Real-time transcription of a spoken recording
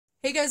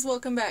Hey guys,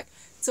 welcome back.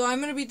 So I'm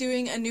going to be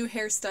doing a new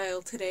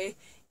hairstyle today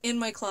in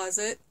my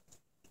closet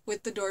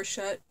with the door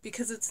shut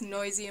because it's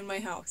noisy in my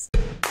house.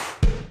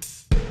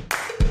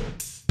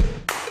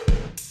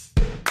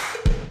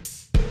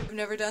 I've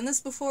never done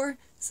this before,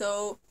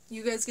 so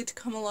you guys get to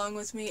come along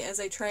with me as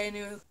I try a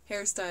new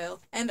hairstyle.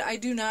 And I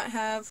do not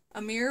have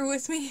a mirror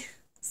with me,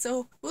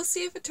 so we'll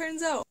see if it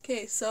turns out.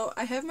 Okay, so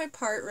I have my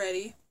part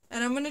ready.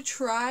 And I'm going to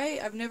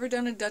try, I've never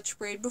done a Dutch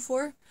braid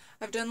before.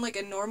 I've done like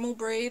a normal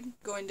braid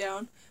going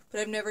down, but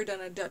I've never done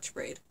a Dutch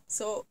braid.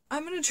 So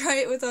I'm going to try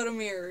it without a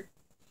mirror.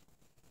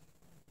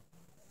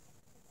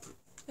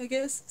 I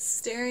guess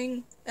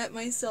staring at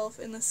myself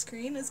in the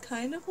screen is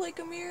kind of like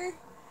a mirror.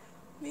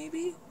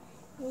 Maybe?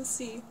 We'll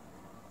see.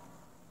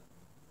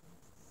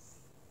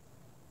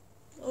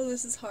 Oh,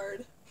 this is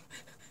hard.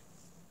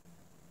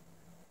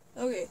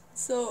 Okay,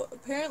 so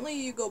apparently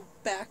you go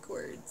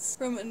backwards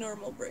from a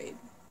normal braid.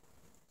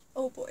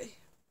 Oh boy.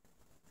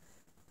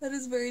 That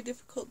is very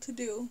difficult to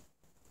do.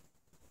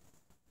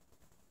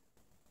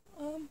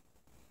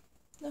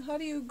 Now how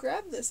do you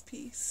grab this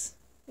piece?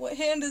 What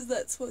hand is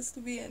that supposed to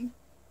be in?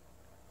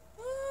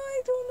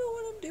 I don't know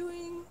what I'm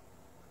doing.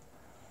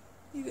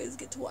 You guys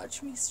get to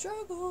watch me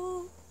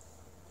struggle.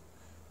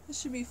 This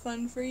should be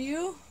fun for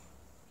you.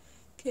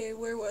 Okay,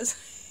 where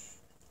was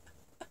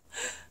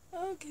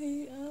I?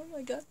 Okay,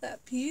 I got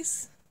that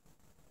piece.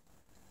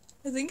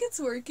 I think it's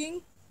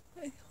working.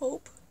 I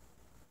hope.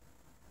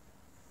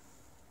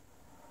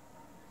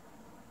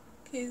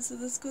 Okay, so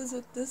this goes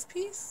with this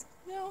piece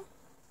now.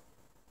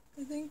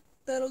 I think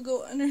that'll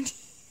go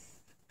underneath.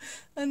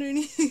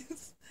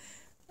 underneath.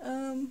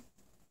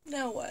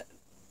 Now what?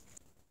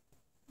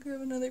 Grab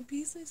another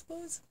piece, I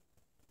suppose.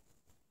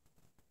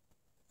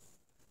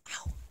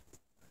 Ow!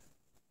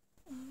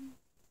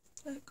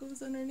 That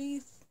goes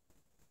underneath,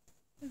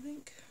 I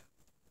think.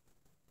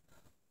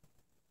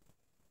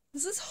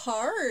 This is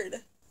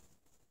hard.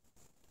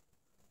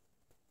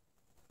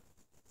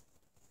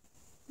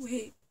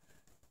 Wait.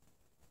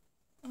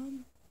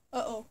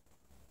 Uh-oh.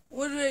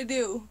 What did I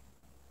do?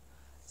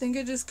 I think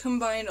I just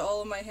combined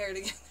all of my hair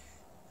together.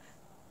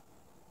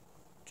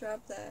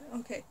 Drop that.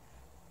 Okay.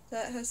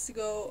 That has to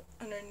go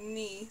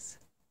underneath.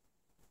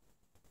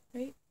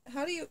 Right?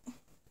 How do you...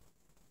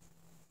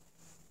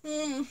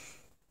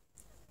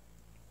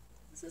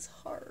 This is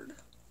hard.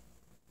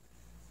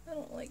 I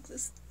don't like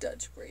this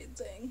Dutch braid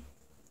thing.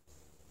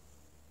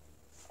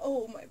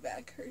 Oh, my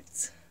back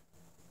hurts.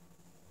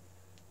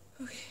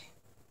 Okay.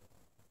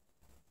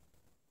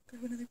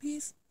 Grab another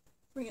piece.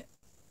 Bring it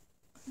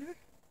under.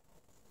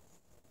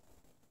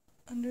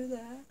 Under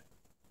that.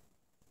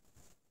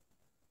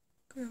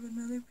 Grab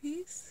another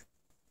piece.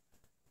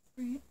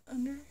 Bring it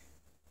under.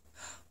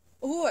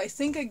 Oh, I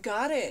think I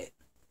got it.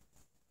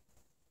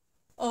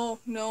 Oh,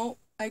 no.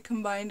 I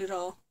combined it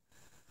all.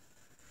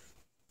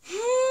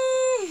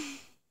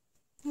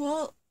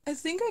 Well, I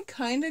think I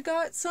kind of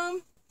got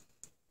some.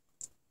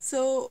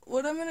 So,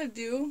 what I'm going to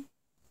do,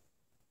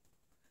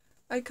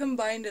 I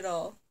combined it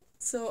all.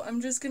 So,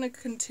 I'm just going to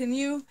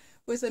continue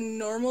with a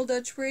normal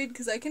Dutch braid,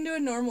 because I can do a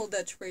normal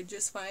Dutch braid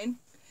just fine.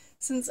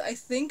 Since I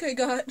think I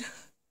got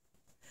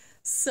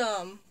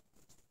some.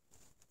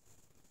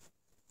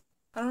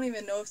 I don't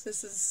even know if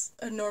this is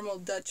a normal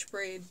Dutch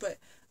braid, but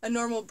a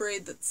normal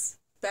braid that's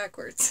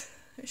backwards,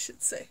 I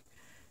should say.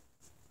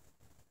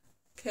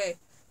 Okay,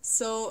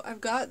 so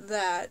I've got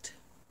that.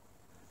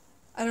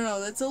 I don't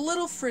know, that's a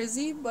little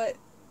frizzy, but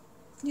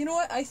you know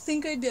what? I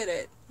think I did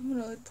it. I'm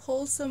gonna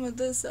pull some of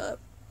this up.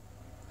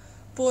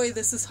 Boy,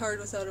 this is hard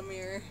without a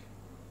mirror.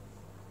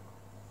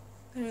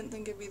 I didn't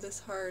think it'd be this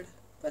hard,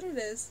 but it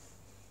is.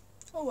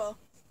 Oh well.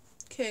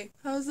 Okay,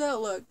 how's that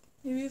look?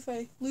 Maybe if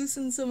I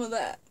loosen some of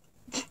that.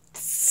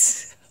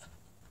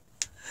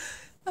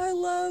 I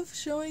love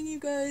showing you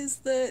guys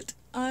that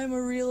I'm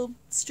a real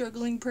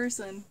struggling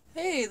person.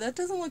 Hey, that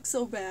doesn't look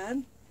so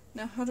bad.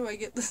 Now how do I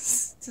get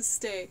this to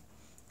stay?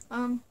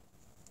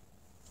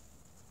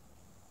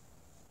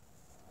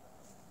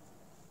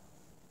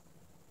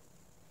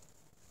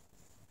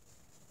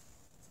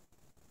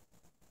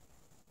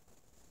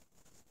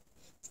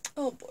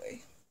 Oh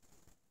boy.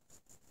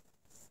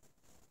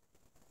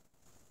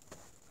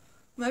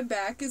 My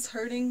back is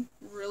hurting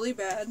really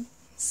bad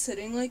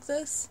sitting like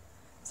this,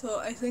 so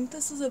I think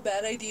this is a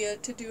bad idea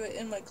to do it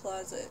in my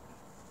closet.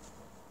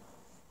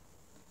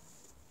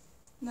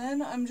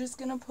 Then I'm just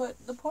gonna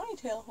put the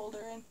ponytail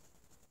holder in.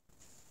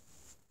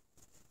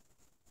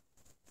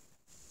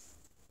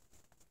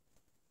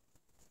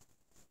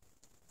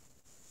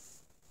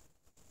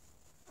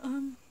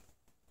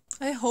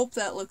 I hope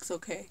that looks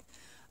okay.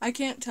 I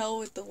can't tell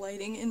with the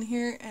lighting in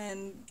here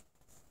and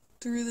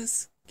through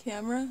this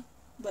camera,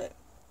 but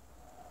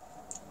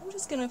I'm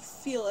just gonna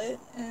feel it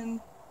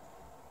and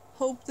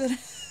hope that,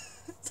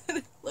 that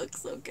it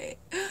looks okay.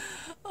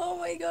 Oh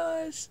my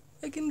gosh,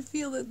 I can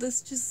feel that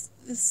this just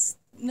is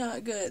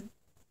not good.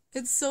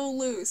 It's so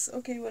loose.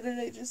 Okay, what did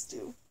I just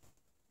do?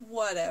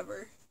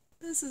 Whatever.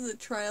 This is a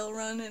trial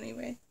run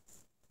anyway.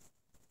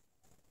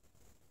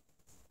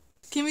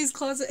 Kimmy's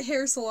Closet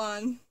Hair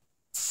Salon.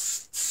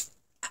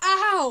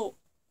 Ow!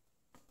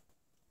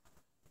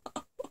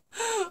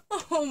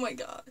 Oh my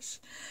gosh.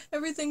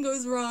 Everything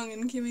goes wrong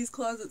in Kimmy's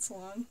Closet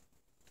Salon.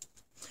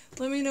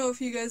 Let me know if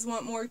you guys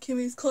want more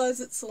Kimmy's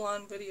Closet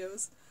Salon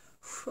videos.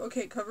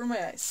 Okay, cover my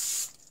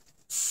eyes.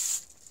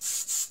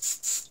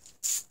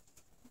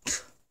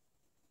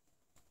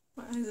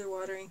 My eyes are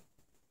watering.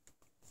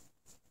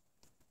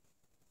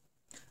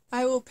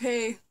 I will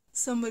pay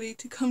somebody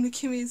to come to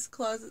Kimmy's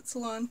Closet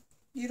Salon.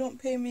 You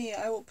don't pay me,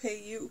 I will pay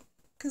you.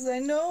 Because I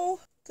know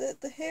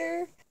that the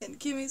hair in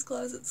Kimmy's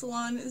Closet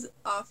Salon is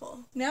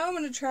awful. Now I'm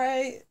going to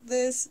try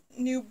this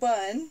new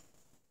bun.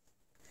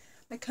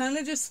 I kind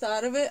of just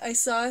thought of it. I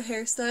saw a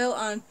hairstyle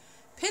on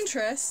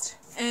Pinterest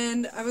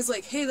and I was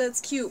like, hey,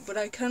 that's cute, but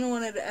I kind of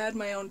wanted to add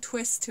my own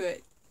twist to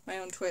it. My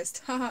own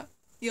twist. Haha.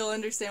 You'll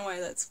understand why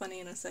that's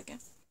funny in a second.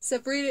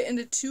 Separate it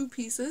into 2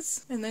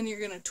 pieces and then you're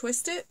going to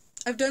twist it.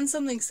 I've done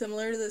something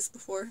similar to this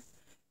before,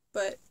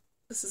 but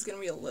this is going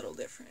to be a little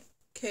different.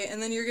 Okay,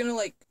 and then you're going to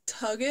like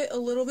tug it a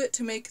little bit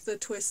to make the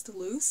twist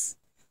loose,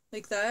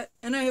 like that.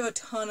 And I have a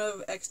ton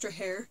of extra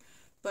hair,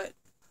 but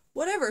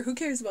whatever, who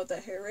cares about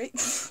that hair, right?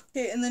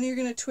 Okay, and then you're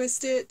going to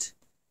twist it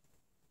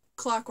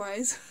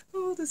clockwise.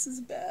 Oh, this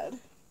is bad.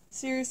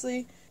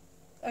 Seriously,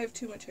 I have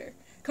too much hair.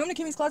 Come to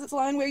Kimmy's Closet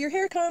Salon where your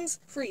hair comes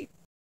free.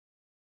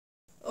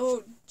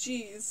 Oh,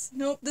 jeez.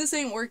 Nope, this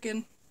ain't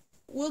working.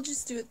 We'll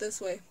just do it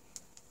this way.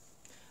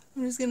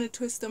 I'm just going to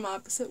twist them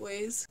opposite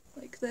ways,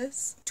 like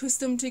this. Twist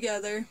them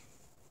together.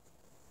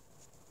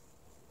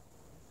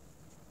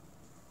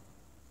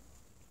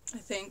 I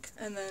think,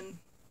 and then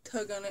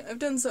tug on it. I've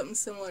done something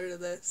similar to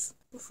this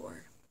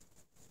before.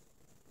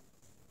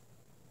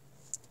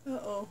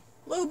 Uh-oh.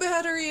 Low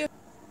battery!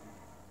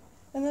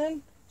 And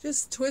then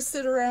just twist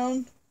it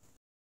around.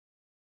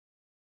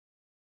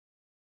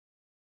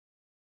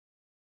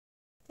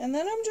 And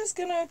then I'm just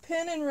gonna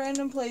pin in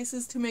random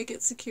places to make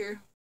it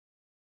secure.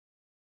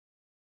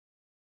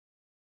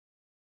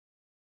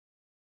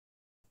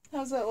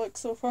 How's that look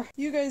so far?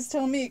 You guys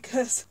tell me,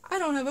 because I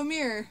don't have a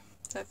mirror.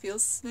 That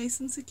feels nice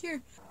and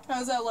secure.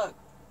 How's that look?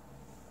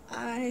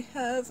 I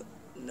have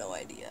no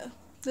idea.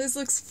 This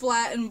looks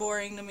flat and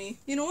boring to me.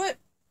 You know what?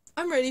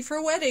 I'm ready for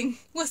a wedding.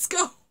 Let's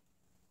go.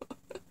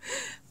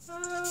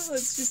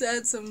 Let's just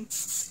add some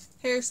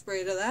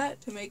hairspray to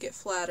that to make it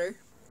flatter.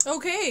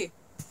 Okay.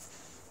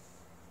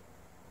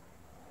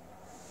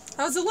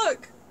 How's it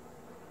look?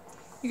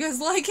 You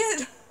guys like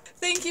it?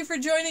 Thank you for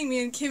joining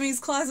me in Kimmy's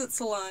Closet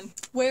Salon,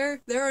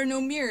 where there are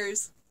no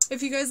mirrors.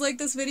 If you guys like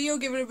this video,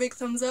 give it a big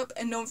thumbs up,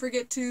 and don't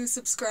forget to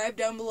subscribe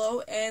down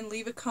below and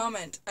leave a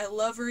comment. I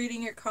love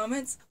reading your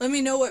comments. Let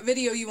me know what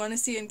video you want to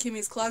see in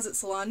Kimmy's Closet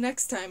Salon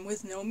next time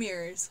with no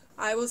mirrors.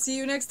 I will see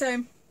you next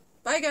time.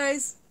 Bye,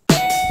 guys!